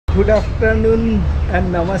Good afternoon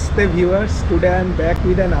and namaste viewers. Today I am back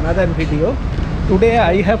with another video. Today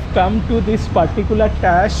I have come to this particular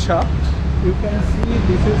tire shop. You can see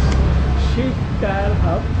this is Shift Tire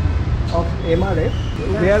Hub of MRF,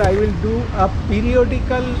 where I will do a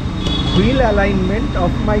periodical wheel alignment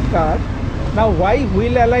of my car. Now why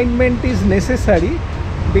wheel alignment is necessary?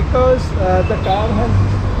 Because the car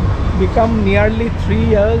has become nearly 3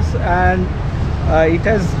 years and it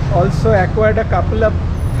has also acquired a couple of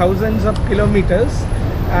thousands of kilometers,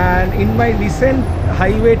 and in my recent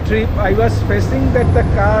highway trip I was facing that the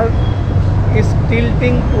car is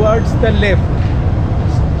tilting towards the left.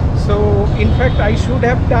 So in fact I should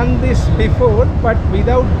have done this before, but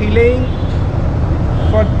without delaying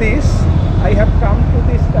for this I have come to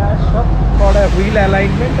this tire shop for a wheel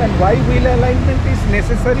alignment. And why wheel alignment is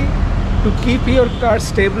necessary? To keep your car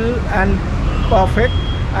stable and perfect.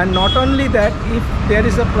 And not only that, if there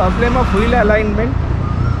is a problem of wheel alignment,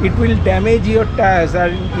 it will damage your tires,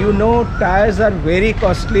 and you know tires are very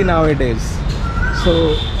costly nowadays.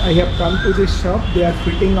 So I have come to this shop. They are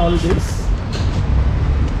fitting all this.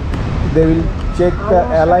 They will check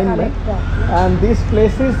the alignment, and this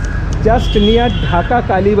place is just near Dhaka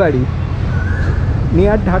Kalibadi.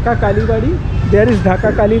 Near Dhaka Kalibadi, there is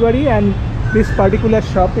Dhaka Kalibadi, and this particular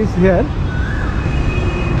shop is here.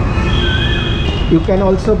 You can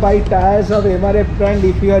also buy tires of MRF brand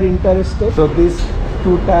if you are interested. So these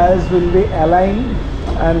two tires will be aligned,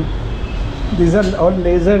 and these are all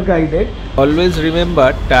laser guided. Always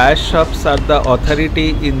remember, tire shops are the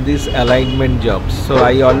authority in these alignment jobs. So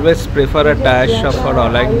I always prefer a tire shop for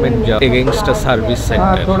alignment job against a service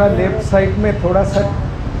center. थोड़ा left side में थोड़ा सा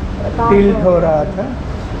tilt हो रहा था,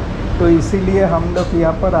 तो इसीलिए हम लोग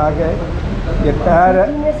यहाँ पर आ गए. ये टायर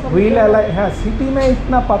व्हील अलाइन, हाँ सिटी में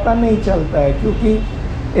इतना पता नहीं चलता है क्योंकि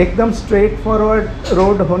एकदम स्ट्रेट फॉरवर्ड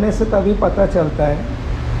रोड होने से तभी पता चलता है.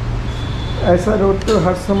 ऐसा रोड तो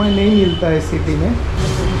हर समय नहीं मिलता है सिटी में.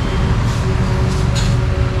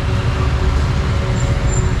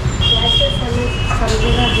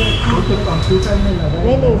 वो तो कंप्यूटर में लगा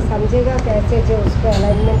नहीं समझेगा कैसे जो उसको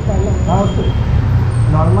अलाइनमेंट करना. हाँ, तो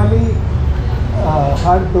नॉर्मली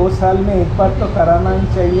हर 2 साल में एक बार तो कराना ही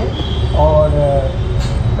चाहिए, और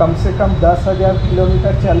कम से कम 10,000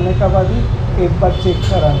 किलोमीटर चलने का बाद ही एक बार चेक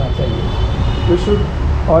कराना चाहिए. You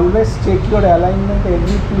should always check your alignment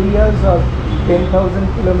every 2 years और 10,000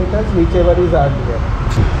 kilometres which ever is out there.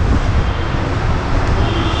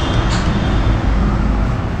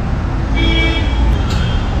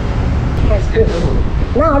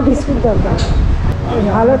 না আর বিস্কুট দরকার.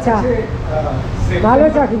 ভালো চা, ভালো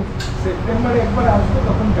চা. কিন্তু সেপ্টেম্বরে একবার আসবো,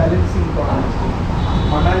 তখন ব্যালেন্সিং করা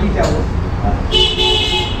মানালি যাবো.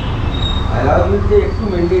 অ্যালাউন্সে একটু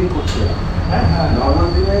মেনটেন করতে হয়, নর্মাল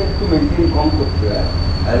দিনে একটু মেনটেন কম করতে হয়.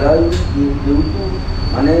 অ্যালাউন্স যেহেতু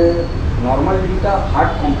মানে নর্মাল দিনটা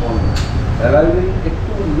হার্ড কম্পাউন্ড, অ্যালাউন্স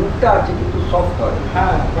একটু লুকটা আছে কিন্তু সফট হয়.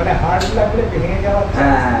 হ্যাঁ, মানে হার্ড লাগলে ভেঙে যাওয়ার.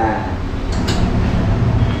 হ্যাঁ,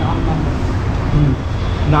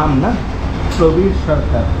 নাম না প্রবীর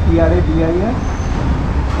সরকার, TRABIR.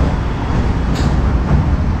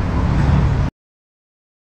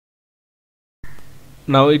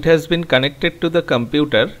 Now it has been connected to the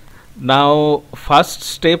computer. Now first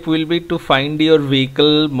step will be to find your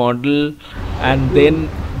vehicle model, and then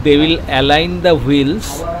they will align the wheels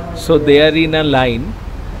so they are in a line,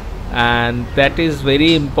 and that is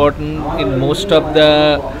very important in most of the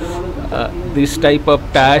this type of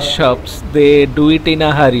tire shops. They do it in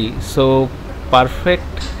a hurry, so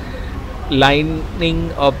perfect lining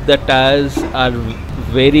of the tires are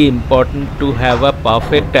very important to have a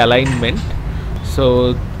perfect alignment. So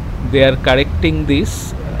they are correcting this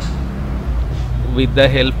with the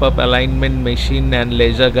help of alignment machine and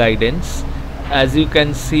laser guidance. As you can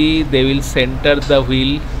see, they will center the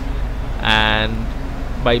wheel, and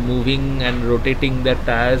by moving and rotating the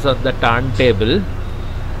tires on the turntable,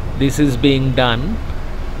 this is being done.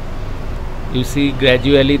 You see,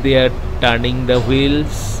 gradually they are turning the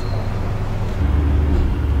wheels.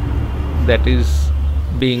 That is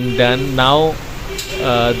being done. Now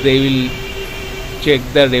they will check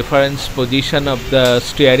the reference position of the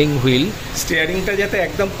steering wheel. স্টিয়ারিংটা যাতে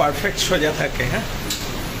একদম perfect সোজা থাকে. হ্যাঁ,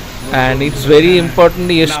 and it's very important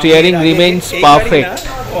your steering remains perfect.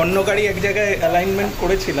 অন্য গাড়ি এক জায়গায় alignment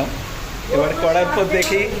করেছিলাম, এবার করার পর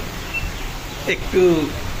দেখি একটু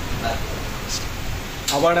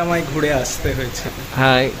আবার আমায় ঘুরে আসতে হয়েছে.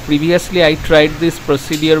 Previously I tried this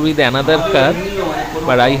procedure with another car,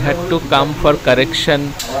 but I had to come for correction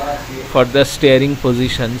for the steering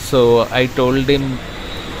position. So I told him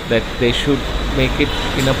that they should make it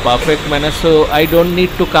in a perfect manner, so I don't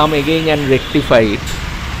need to come again and rectify it.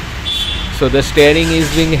 So the steering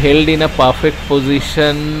is being held in a perfect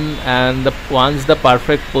position, and once the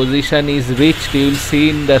perfect position is reached, you will see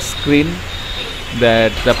in the screen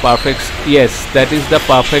that the perfect, yes, that is the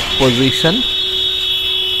perfect position.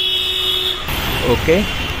 Okay,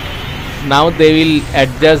 now they will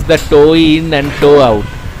adjust the toe in and toe out.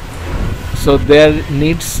 So there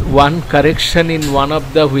needs one correction in one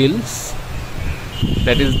of the wheels,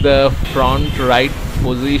 that is the front right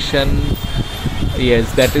position.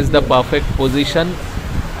 Yes, that is the perfect position,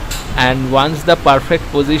 and once the perfect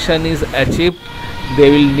position is achieved,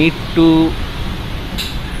 they will need to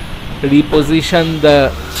reposition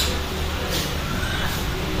the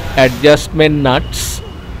adjustment nuts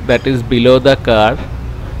that is below the car,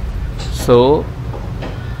 so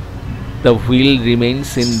the wheel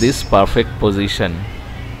remains in this perfect position.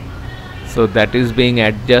 So that is being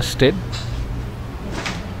adjusted,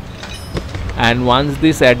 and once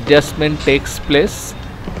this adjustment takes place,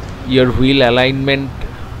 your wheel alignment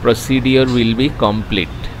procedure will be complete.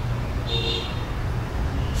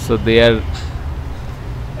 So they are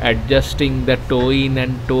adjusting the toe in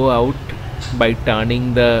and toe out by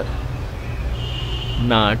turning the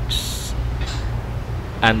nuts,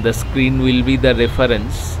 and the screen will be the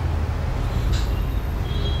reference.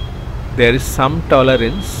 There is some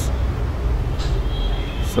tolerance,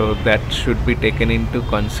 so that should be taken into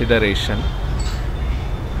consideration.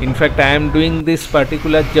 In fact, I am doing this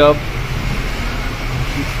particular job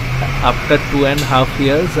after 2.5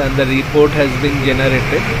 years, and the report has been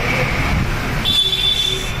generated,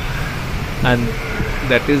 and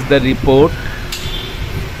that is the report.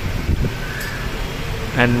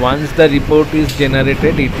 And once the report is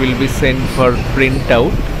generated, it will be sent for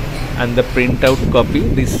printout, and the printout copy,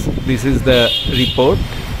 this is the report,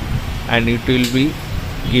 and it will be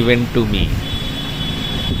given to me.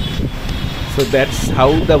 So that's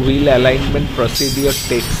how the wheel alignment procedure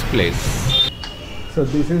takes place. So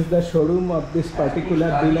this is the showroom of this particular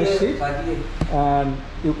dealership, and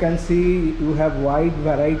you can see you have wide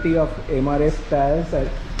variety of MRF tires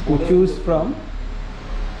to choose from.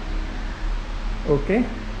 Okay,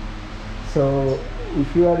 so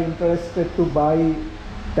if you are interested to buy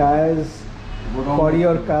tires for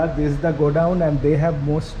your car, this is the godown, and they have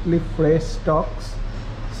mostly fresh stocks,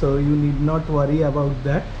 so you need not worry about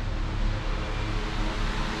that.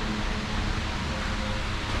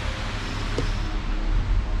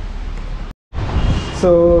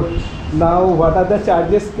 So now what are the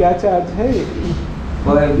charges? क्या charge है?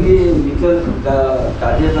 For every vehicle, the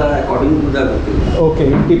charges are according to the vehicle. Okay,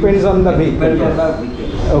 it depends on the vehicle. Depends on the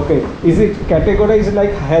vehicle. Okay, is it categorized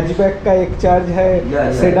like hatchback का एक charge है,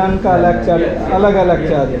 sedan का अलग charge, अलग-अलग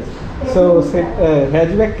charge. So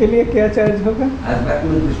hatchback के लिए क्या charge होगा? Hatchback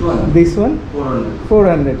means this one. This one? 400.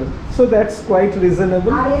 400. So that's quite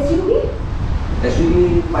reasonable.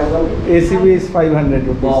 SUV 500. ACV is 500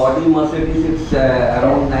 rupees. For Audi, Mercedes, it's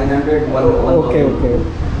around 900. Okay, okay.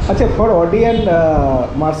 अच्छा, for Audi and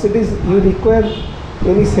Mercedes, you require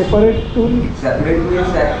any separate tool? Separate means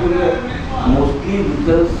actually mostly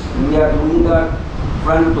because we are doing the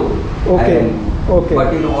front toe. Okay, okay.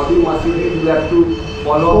 But in Audi, Mercedes, we have to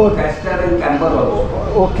follow caster and camber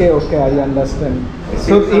also. Okay, okay, I understand.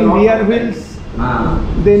 So in rear wheels,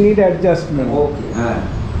 they need adjustment. Okay.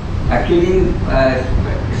 Actually,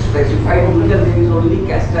 specified vehicles there is only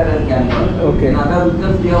caster and camber. Okay. In other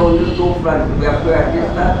vehicles they are only toe front. We have to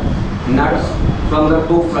adjust the nuts from the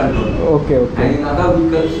toe front only. Okay, okay. And in other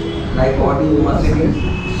vehicles like Audi, Mercedes,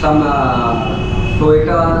 some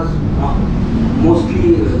Toyotas,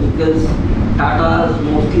 mostly vehicles, Tatas,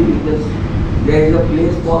 mostly vehicles, there is a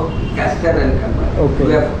place for caster and camber. Okay.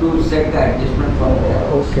 We have to set the adjustment from there.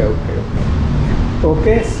 Okay, okay, okay.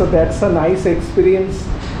 Okay, so that's a nice experience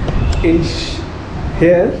in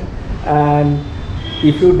here, and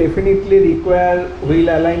if you definitely require wheel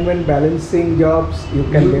alignment balancing jobs, you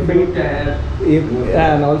can definitely,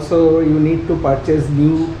 and also you need to purchase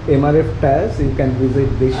new MRF tires, you can visit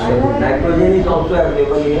this showroom. Nitrogen is also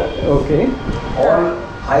available here. Okay. All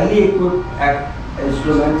highly equipped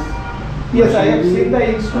instruments. Yes, I have seen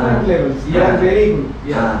the instrument levels. They are very good.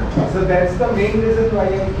 Yeah. So that's the main reason why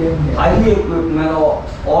I came here. Highly equipped.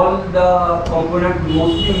 All the components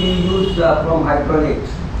mostly we use from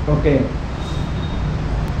hydraulics. Okay.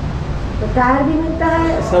 तो tyre भी मिलता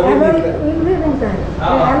है, सभी alloy मिलता है। Wheel भी मिलता है,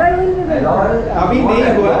 एलॉय व्हील भी मिलता है। अभी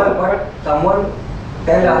नहीं हुआ, but someone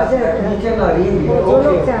tell us that we can arrange it. जो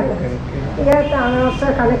लोग चाहते हैं। ठीक है, तो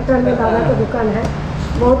कलेक्टर में दादा की दुकान है,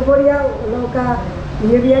 बहुत बढ़िया, लोगों का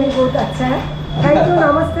बिहेवियर भी बहुत अच्छा है। थैंक यू,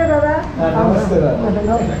 नमस्ते दादा। नमस्ते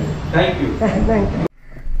दादा। Thank you. Thank you.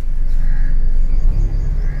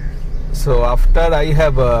 So after I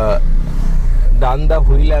have done the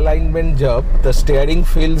wheel alignment job, the steering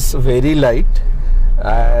feels very light,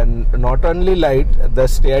 and not only light, the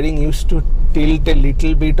steering used to tilt a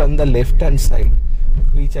little bit on the left hand side,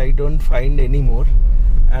 which I don't find anymore.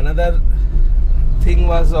 Another thing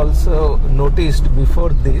was also noticed before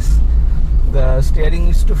this, the steering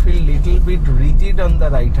used to feel little bit rigid on the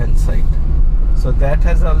right hand side, so that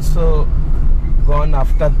has also gone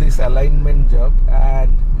after this alignment job,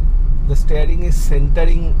 and the steering is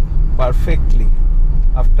centering perfectly.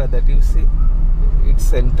 After that, you see it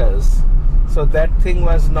centers, so that thing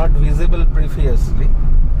was not visible previously.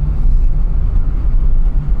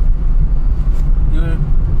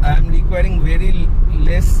 I am requiring very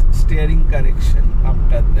less steering correction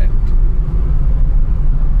after that.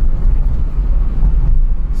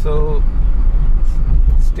 So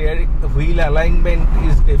steering wheel alignment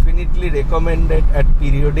is definitely recommended at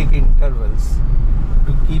periodic intervals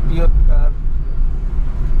to keep your car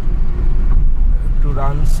to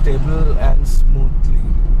run stable and smoothly.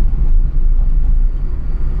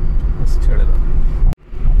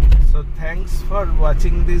 So thanks for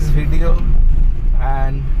watching this video,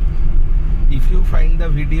 and if you find the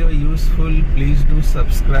video useful, please do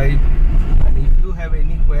subscribe, and if you have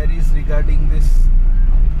any queries regarding this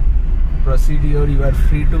procedure, you are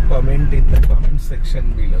free to comment in the comment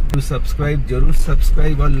section below. To subscribe, जरूर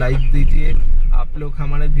subscribe और like दीजिए। आप लोग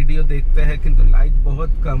हमारे video देखते हैं किंतु like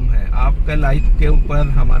बहुत कम है। आपका लाइक के ऊपर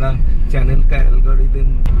हमारा चैनल का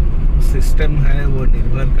एल्गोरिदम सिस्टम है वो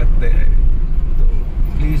निर्भर करते हैं, तो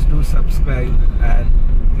please do subscribe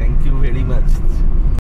and thank you very much.